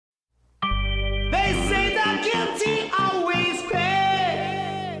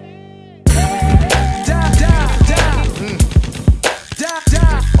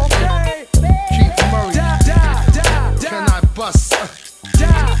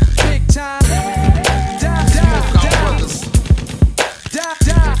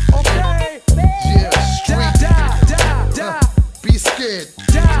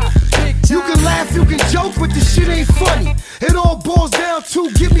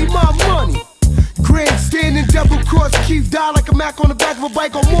double cross Keith, die like a Mac on the back of a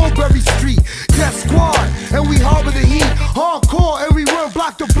bike on Mulberry Street. Death Squad, and we harbor the heat. Hardcore, and we run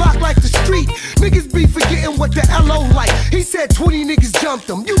block to block like the street. Niggas be forgetting what the LO like. He said 20 niggas jumped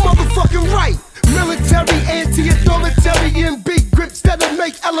him. You motherfucking right. Military, anti-authoritarian, big grips that'll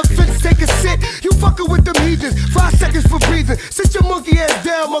make elephants take a sit. You fucking with them heathens, 5 seconds for breathing. Sit your monkey ass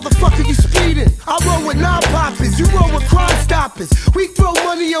down, motherfucker, you speeding. I roll with non-poppers, you roll with crime stoppers. We throw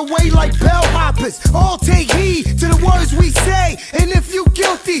money away like bellhoppers. All take heed to the words we say, and if you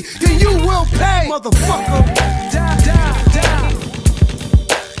guilty, then you will pay, motherfucker. Die, die, die.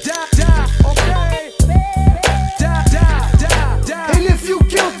 Die, die, okay. Die, die, die, die. And if you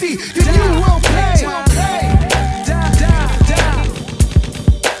guilty, then you will pay.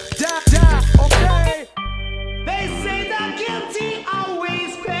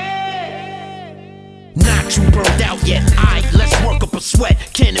 Not you burned out yet, aight, let's work up a sweat.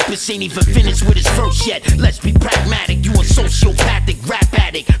 Cannabis ain't even finished with his verse yet. Let's be pragmatic, you a sociopathic rap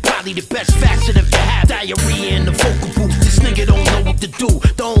addict. Probably the best facet of your have diarrhea in the vocal booth. This nigga don't know what to do.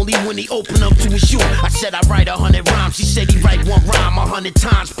 The only one he open up to is you. I said I write 100 rhymes, he said he write one rhyme 100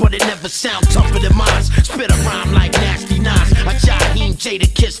 times, but it never sound tougher than mine. Spit a rhyme like Nasty Nas. I Jaheim Jada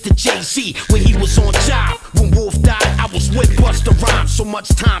kissed to Jay-Z when he was on job. When Wolf died, I was with Busta Rhymes. So much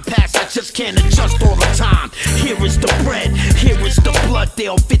time passed, I just can't adjust all the time. Here is the bread, here is the blood.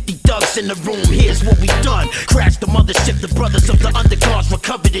 There are 50 thugs in the room, here's what we done. Crashed the mothership, the brothers of the Undergods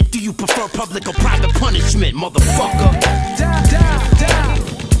recovered it. Do you prefer public or private punishment, motherfucker? Die, die, die.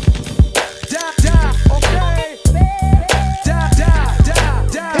 Die, die, okay. Die, die, die,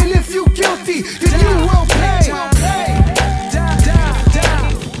 die. And if you guilty, then you will pay. Die, die, die.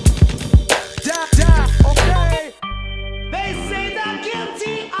 Die, die, okay. They say the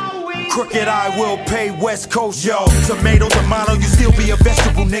guilty always Crooked I will pay, West Coast, yo. Tomato, tomato, you still be a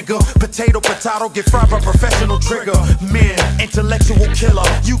vegetable, nigga. Potato, potato, get fried by professional trigger. Men, intellectual killer.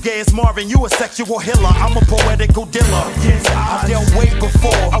 You gay as Marvin, you a sexual healer. I'm a poetical dealer. Yes, I dealt way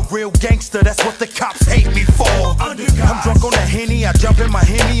before. A real gangster, that's what the cops hate me for. Undergods. I'm drunk on the Henny, I jump in my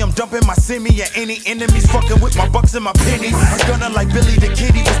Henny. I'm dumping my semi at any enemies fucking with my bucks and my pennies. A gunner like Billy the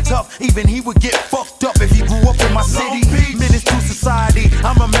Kid, he was tough. Even he would get fucked up if he grew up in my city. Menace to society,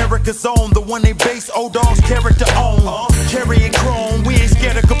 I'm America's own. The one they base old dogs character on. Carrying chrome, we ain't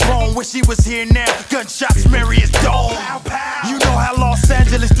scared of Capone. Wish he was here now, gunshots merry as dawn. You know how Los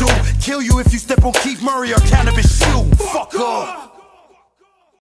Angeles do. Kill you if you step on Keith Murray or cannabis shoe. Fuck up.